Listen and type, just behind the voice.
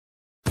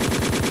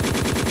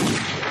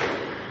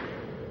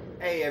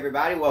Hey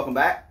everybody, welcome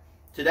back.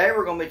 Today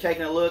we're going to be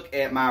taking a look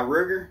at my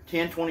Ruger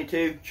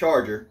 1022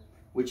 Charger,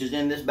 which is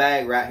in this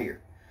bag right here.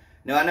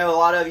 Now I know a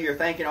lot of you are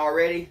thinking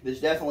already, this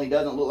definitely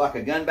doesn't look like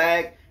a gun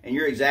bag, and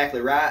you're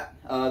exactly right.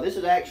 This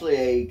is actually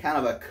a kind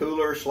of a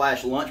cooler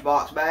slash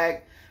lunchbox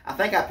bag. I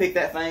think I picked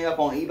that thing up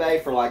on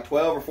eBay for like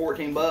 12 or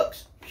 14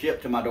 bucks,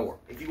 shipped to my door.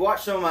 If you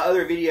watch some of my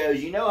other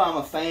videos, you know I'm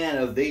a fan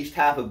of these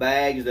type of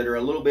bags that are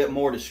a little bit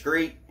more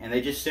discreet, and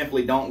they just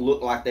simply don't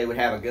look like they would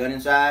have a gun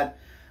inside.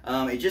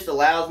 It just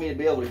allows me to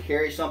be able to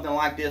carry something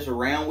like this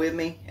around with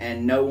me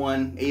and no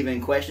one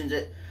even questions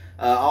it.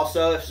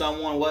 Also, if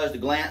someone was to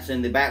glance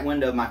in the back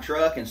window of my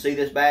truck and see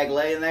this bag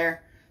laying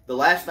there, the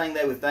last thing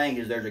they would think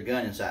is there's a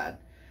gun inside.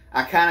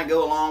 I kind of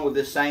go along with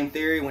this same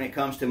theory when it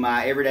comes to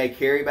my everyday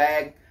carry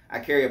bag. I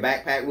carry a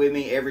backpack with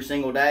me every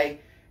single day,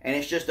 and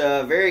it's just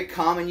a very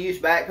common use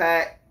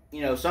backpack,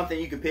 you know, something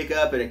you could pick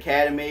up at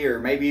Academy or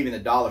maybe even the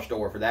dollar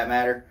store for that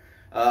matter.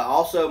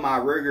 Also, my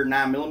Ruger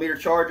 9mm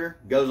charger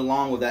goes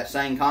along with that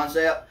same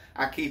concept.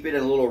 I keep it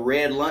in a little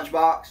red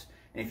lunchbox,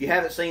 and if you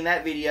haven't seen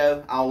that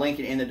video, I'll link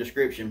it in the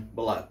description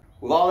below.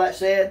 With all that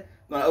said,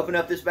 I'm going to open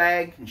up this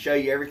bag and show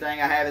you everything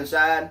I have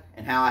inside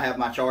and how I have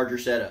my charger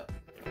set up.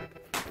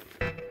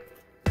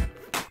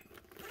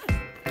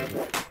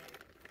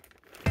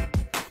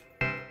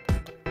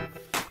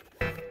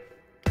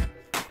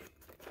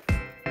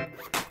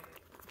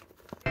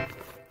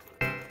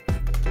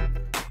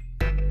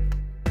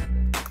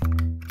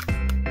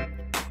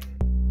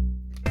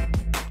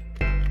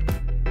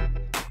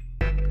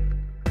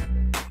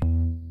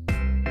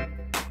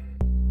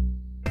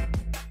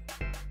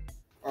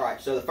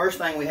 Alright, so the first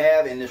thing we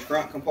have in this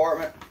front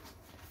compartment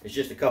is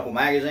just a couple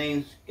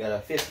magazines. Got a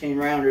 15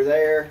 rounder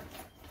there,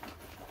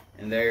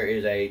 and there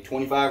is a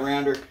 25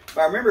 rounder. If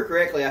I remember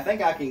correctly, I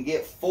think I can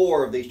get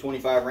 4 of these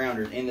 25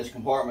 rounders in this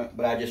compartment,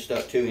 but I just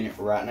stuck 2 in it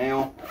for right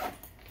now.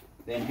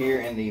 Then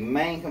here in the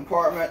main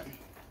compartment,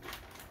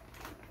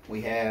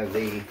 we have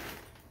the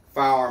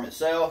firearm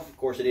itself. Of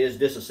course, it is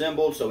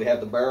disassembled, so we have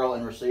the barrel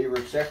and receiver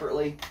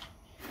separately.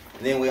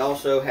 And then we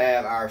also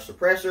have our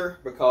suppressor,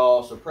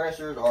 because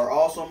suppressors are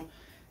awesome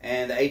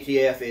and the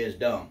ATF is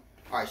dumb.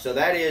 Alright, so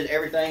that is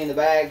everything in the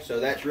bag, so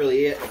that's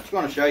really it. I'm just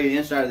going to show you the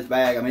inside of this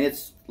bag. I mean,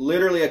 it's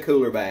literally a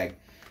cooler bag.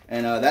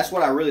 And that's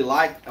what I really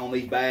like on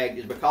these bags,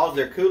 is because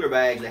they're cooler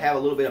bags, they have a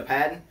little bit of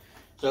padding.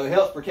 So it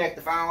helps protect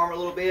the firearm a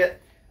little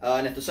bit,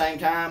 and at the same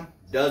time,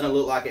 doesn't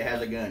look like it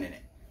has a gun in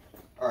it.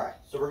 Alright,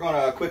 so we're going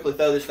to quickly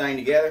throw this thing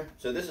together.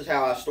 So this is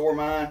how I store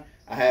mine.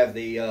 I have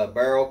the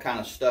barrel kind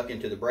of stuck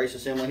into the brace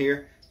assembly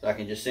here, so I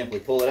can just simply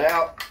pull it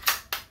out,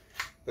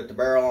 put the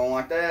barrel on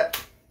like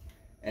that,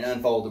 and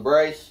unfold the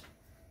brace.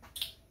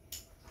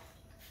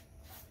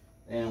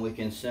 Then we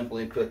can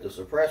simply put the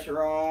suppressor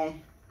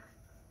on,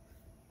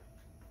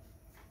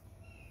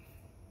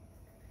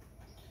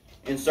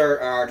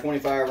 insert our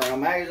 25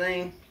 round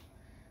magazine,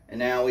 and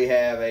now we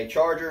have a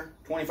charger,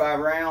 25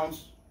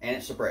 rounds, and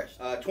it's suppressed.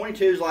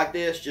 22s like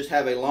this just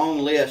have a long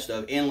list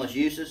of endless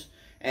uses,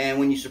 and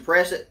when you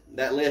suppress it,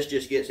 that list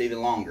just gets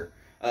even longer.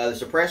 The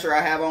suppressor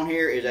I have on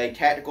here is a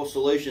Tactical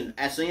Solutions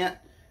Ascent.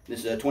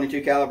 This is a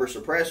 22 caliber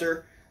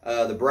suppressor.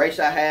 The brace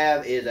I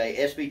have is a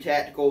SB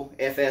Tactical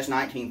FS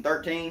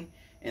 1913,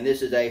 and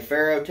this is a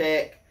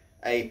Ferrotech,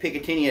 a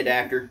Picatinny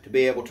adapter to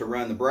be able to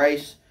run the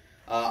brace.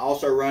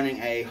 Also running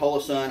a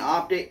Holosun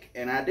optic,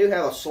 and I do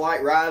have a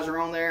slight riser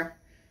on there.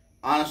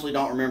 Honestly,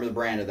 don't remember the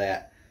brand of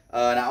that.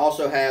 And I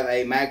also have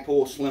a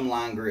Magpul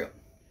slimline grip.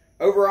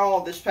 Overall,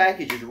 this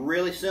package is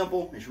really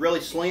simple. It's really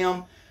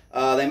slim.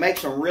 They make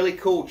some really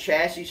cool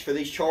chassis for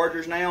these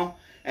chargers now,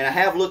 and I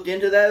have looked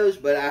into those,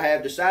 but I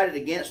have decided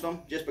against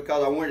them just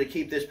because I wanted to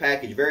keep this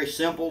package very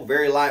simple,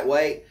 very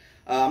lightweight.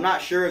 I'm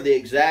not sure of the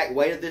exact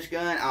weight of this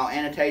gun. I'll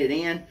annotate it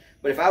in,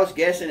 but if I was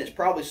guessing, it's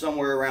probably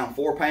somewhere around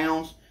 4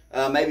 pounds,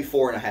 maybe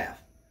 4.5.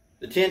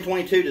 The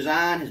 1022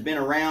 design has been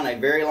around a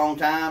very long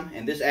time,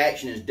 and this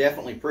action has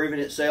definitely proven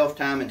itself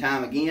time and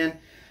time again.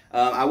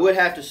 I would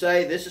have to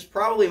say this is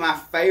probably my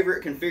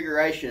favorite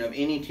configuration of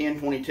any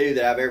 1022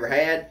 that I've ever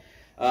had.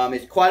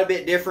 It's quite a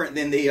bit different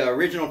than the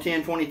original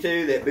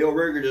 1022 that Bill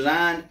Ruger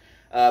designed,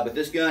 but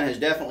this gun has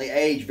definitely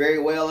aged very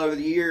well over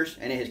the years,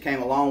 and it has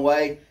came a long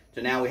way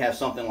to now we have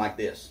something like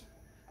this.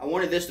 I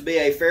wanted this to be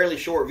a fairly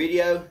short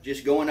video,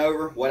 just going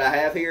over what I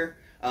have here.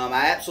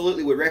 I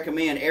absolutely would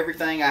recommend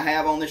everything I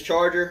have on this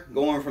charger,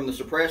 going from the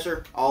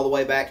suppressor all the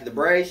way back to the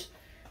brace,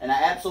 and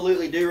I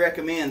absolutely do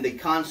recommend the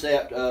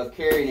concept of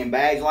carrying in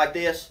bags like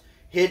this.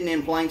 Hidden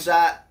in plain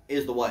sight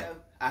is the way.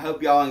 I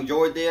hope y'all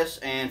enjoyed this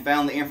and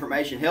found the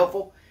information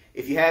helpful.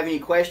 If you have any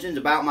questions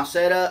about my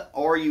setup,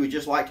 or you would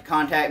just like to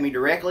contact me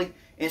directly,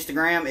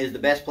 Instagram is the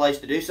best place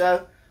to do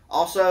so.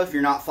 Also, if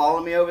you're not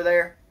following me over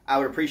there, I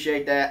would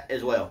appreciate that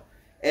as well.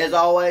 As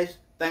always,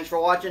 thanks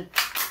for watching.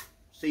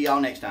 See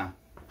y'all next time.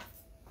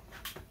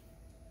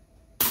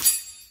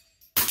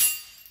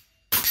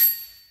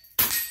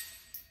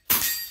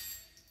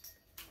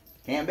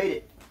 Can't beat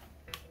it.